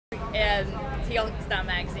Star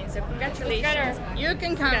magazine. So congratulations. You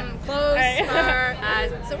can come closer.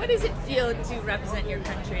 So what does it feel to represent your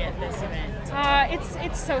country at this event?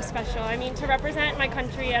 It's so special. I mean, to represent my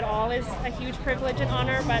country at all is a huge privilege and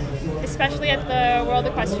honor, but especially at the World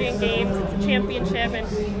Equestrian Games, it's a championship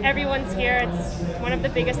and everyone's here. It's one of the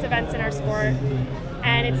biggest events in our sport.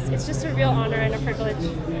 And it's just a real honor and a privilege.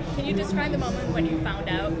 Can you describe the moment when you found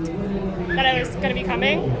out that I was going to be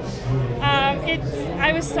coming?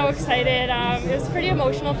 I was so excited. It was pretty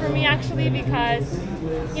emotional for me actually because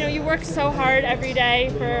you work so hard every day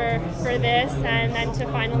for this, and then to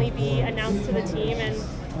finally be announced to the team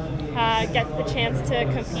and get the chance to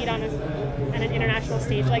compete on an international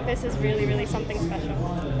stage like this is really, really something special.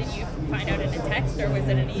 Did you find out in a text or was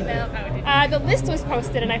it an email? How did the list was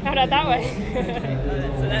posted and I found out that way.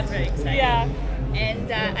 So that's very exciting. Yeah.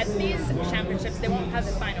 And at these championships, they won't have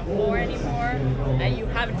the Final Four anymore. You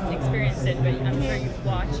haven't experienced it, but I'm sure you've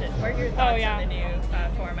watched it. What are your thoughts on the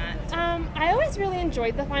new format? I always really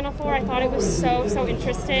enjoyed the Final Four. I thought it was so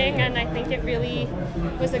interesting, and I think it really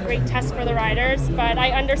was a great test for the riders. But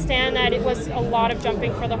I understand that it was a lot of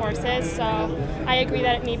jumping for the horses, so I agree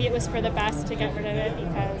that maybe it was for the best to get rid of it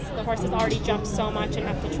because the horses already jump so much and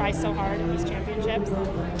have to try so hard in these championships.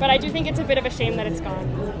 But I do think it's a bit of a shame that it's gone.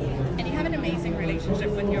 And you have an amazing relationship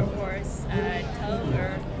with your horse. Tell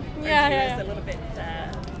her a little bit.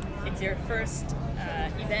 It's your first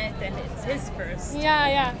event and it's his first.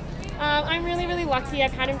 Yeah. I'm really lucky.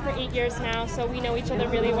 I've had him for 8 years now, so we know each other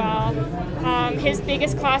really well. His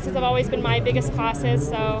biggest classes have always been my biggest classes,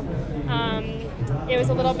 so it was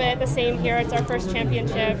a little bit the same here. It's our first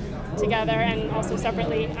championship together and also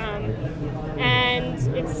separately. And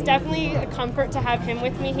it's definitely a comfort to have him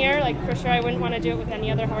with me here. Like, for sure, I wouldn't want to do it with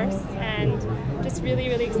any other horse. And just really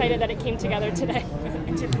excited that it came together today.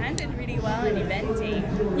 And Japan did really well in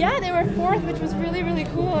eventing. Yeah, they were fourth, which was really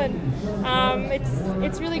cool. And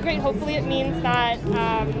it's really great. Hopefully it means that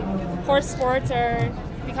horse sports are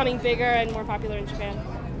becoming bigger and more popular in Japan.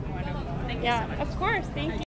 Wonderful. Thank you so much. Of course. Thank you.